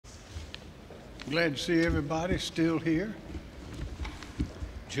Glad to see everybody still here.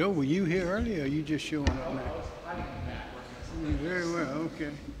 Joe, were you here earlier, or are you just showing up now? Very well,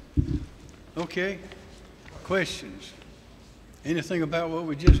 okay. Okay, questions? Anything about what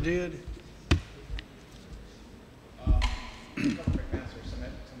we just did? McMaster, some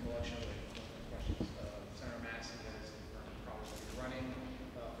election-related questions. Senator Massey is probably running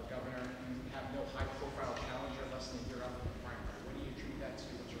for governor. You have no high-profile challenger less than a year out from the primary. What do you attribute that to?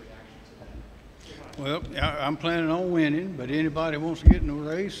 What's your reaction to that? Well, I'm planning on winning, but anybody who wants to get in the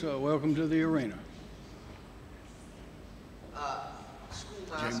race, welcome to the arena. School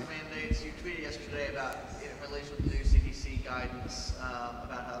mask mandates. You tweeted yesterday about, in relation to the new CDC guidance,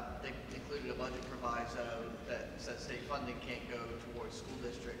 about how they included a budget proviso that says state funding can't go towards school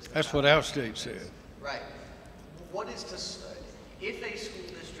districts. That's what our state said. Right. What is if a school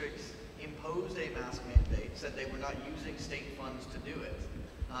district imposed a mask mandate, said they were not using state funds to do it,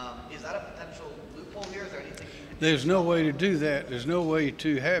 is that a potential loophole here? Is there anything you can do? There's no way to do that. There's no way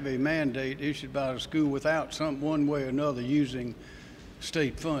to have a mandate issued by the school without one way or another using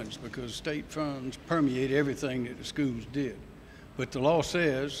state funds, because state funds permeate everything that the schools did. But the law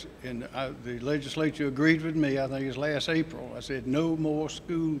says, and the legislature agreed with me, I think it was last April, I said no more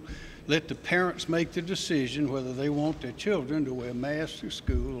school, let the parents make the decision whether they want their children to wear masks to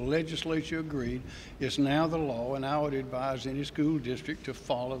school. The legislature agreed. It's now the law, and I would advise any school district to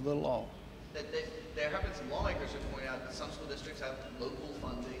follow the law. There have been some lawmakers who point out that some school districts have local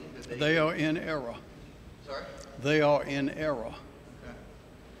funding. They are in error. Sorry? They are in error.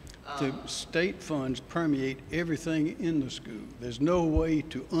 The state funds permeate everything in the school. There's no way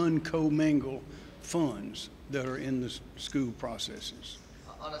to uncommingle funds that are in the school processes.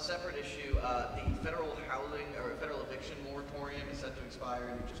 On a separate issue, the federal housing or federal eviction moratorium is set to expire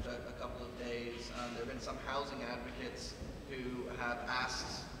in just a couple of days. There have been some housing advocates who have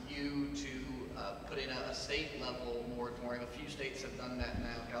asked you to put in a state-level moratorium. A few states have done that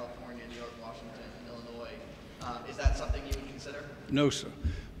now: California, New York, Washington, and Illinois. Is that something you would consider? No, sir.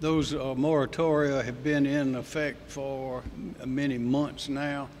 Those moratoria have been in effect for many months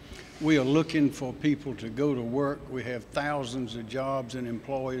now. We are looking for people to go to work. We have thousands of jobs and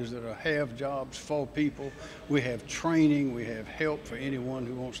employers that have jobs for people. We have training. We have help for anyone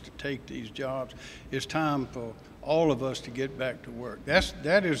who wants to take these jobs. It's time for all of us to get back to work.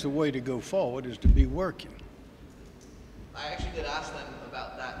 That is the way to go forward, is to be working. I actually did ask them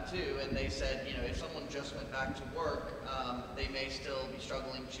about that too, and they said, you know, if someone just went back to work, they may still be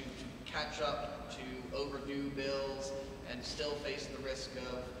struggling to catch up to overdue bills and still face the risk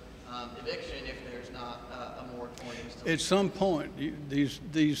of eviction if there's not a moratorium. At some point,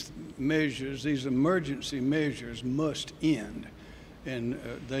 these measures, these emergency measures, must end, and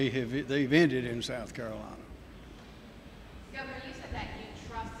they've ended in South Carolina. Governor, you said that you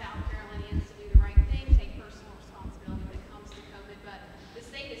trust South Carolinians to do the right thing, take personal responsibility when it comes to COVID, but the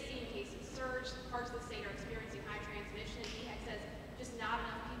state has seen cases surge. Parts of the state are experiencing high transmission. DHEC says just not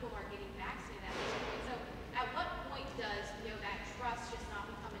enough people are getting vaccinated at this point. So at what point does that trust just not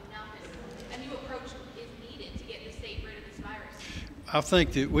become enough and a new approach is needed to get the state rid of this virus? I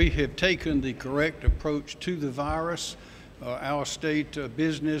think that we have taken the correct approach to the virus. Our state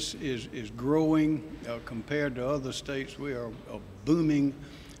business is growing compared to other states. We are booming.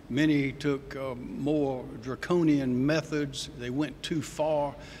 Many took more draconian methods. They went too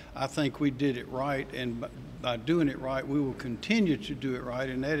far. I think we did it right, and by doing it right, we will continue to do it right,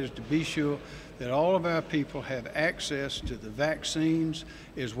 and that is to be sure that all of our people have access to the vaccines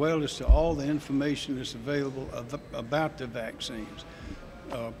as well as to all the information that's available about the vaccines.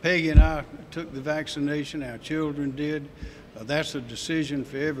 Peggy and I took the vaccination, our children did. That's a decision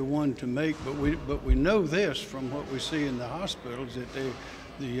for everyone to make, but we know this from what we see in the hospitals, that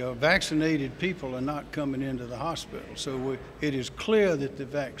the vaccinated people are not coming into the hospital. So it is clear that the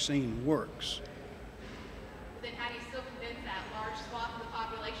vaccine works. Then how do you still convince that large swath of the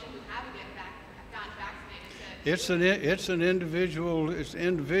population who haven't gotten vaccinated? It's an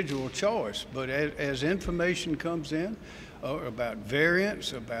individual choice, but as information comes in about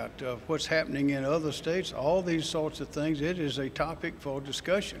variants, about what's happening in other states, all these sorts of things, it is a topic for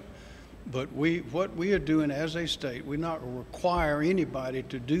discussion. But what we are doing as a state, we not require anybody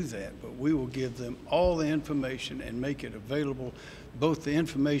to do that, but we will give them all the information and make it available, both the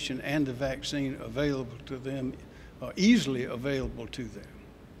information and the vaccine available to them, easily available to them.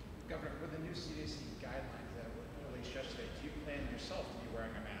 Governor, with the new CDC guidelines that were released yesterday, do you plan yourself to be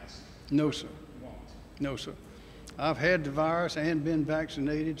wearing a mask? No, sir. You won't? No, sir. I've had the virus and been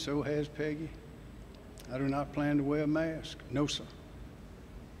vaccinated, so has Peggy. I do not plan to wear a mask. No, sir.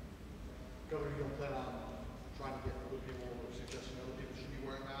 Governor, you don't plan on trying to get other people or suggesting other people should be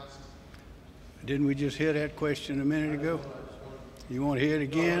wearing masks? Didn't we just hear that question a minute ago? You want to hear it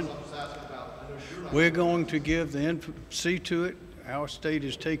again? We're going to give see to it. Our state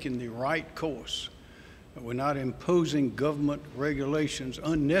is taking the right course. We're not imposing government regulations,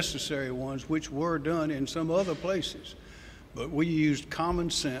 unnecessary ones, which were done in some other places. But we used common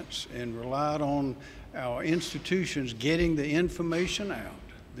sense and relied on our institutions getting the information out,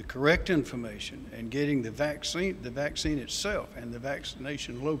 the correct information, and getting the vaccine itself and the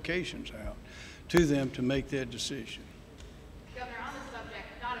vaccination locations out to them to make their decision. Governor, on the subject,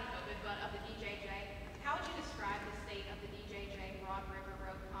 not of COVID, but of the DJJ, how would you describe the state of the DJJ Broad River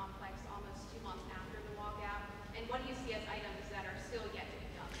Road complex almost 2 months after the walkout? And what do you see as items that are still yet to be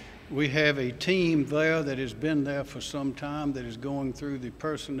done there? We have a team there that has been there for some time that is going through the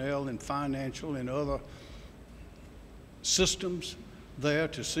personnel and financial and other systems there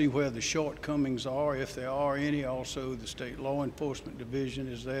to see where the shortcomings are, if there are any. Also, the State Law Enforcement Division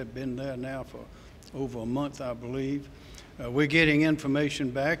is there, been there now for over a month, I believe. We're getting information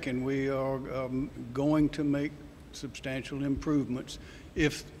back, and we are going to make substantial improvements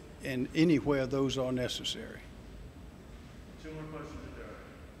if and anywhere those are necessary. Two more questions.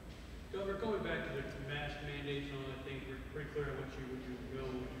 Governor, going back to the mask mandates and all that, things we're pretty clear on what you've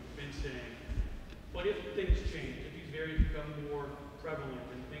been saying. But if things change, if these variants become more prevalent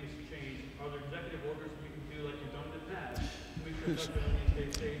and things change, are there executive orders we can do like you've done in the past?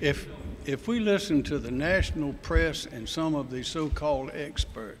 If we listen to the national press and some of the so-called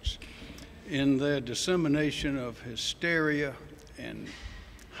experts in their dissemination of hysteria and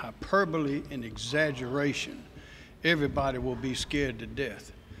hyperbole and exaggeration, everybody will be scared to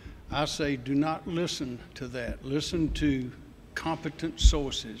death. I say do not listen to that. Listen to competent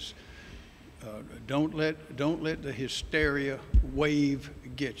sources. Don't let the hysteria wave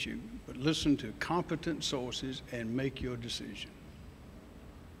get you, but listen to competent sources and make your decision.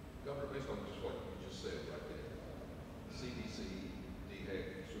 Governor, based on just what you just said right there, CDC,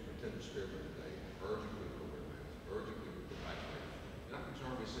 DHEC, Superintendent Spearman today, urging people to wear masks, urging people to vaccinate. You're not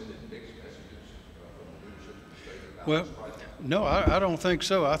concerned with sending mixed messages from the leadership of the state about this crisis? No, I don't think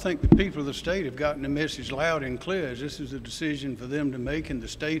so. I think the people of the state have gotten the message loud and clear. As this is a decision for them to make, and the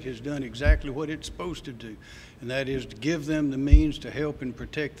state has done exactly what it's supposed to do, and that is to give them the means to help and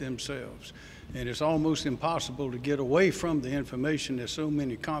protect themselves. And it's almost impossible to get away from the information. There's so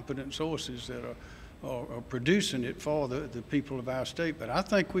many competent sources that are producing it for the people of our state. But I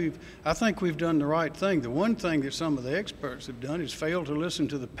think we've done the right thing. The one thing that some of the experts have done is fail to listen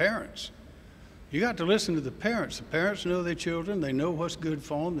to the parents. You got to listen to the parents. The parents know their children. They know what's good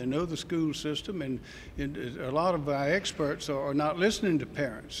for them. They know the school system. And a lot of our experts are not listening to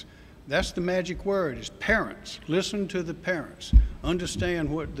parents. That's the magic word, is parents. Listen to the parents.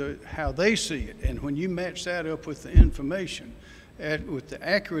 Understand how they see it. And when you match that up with the information, with the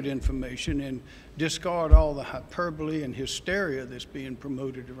accurate information, and discard all the hyperbole and hysteria that's being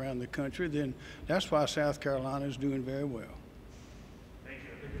promoted around the country, then that's why South Carolina is doing very well.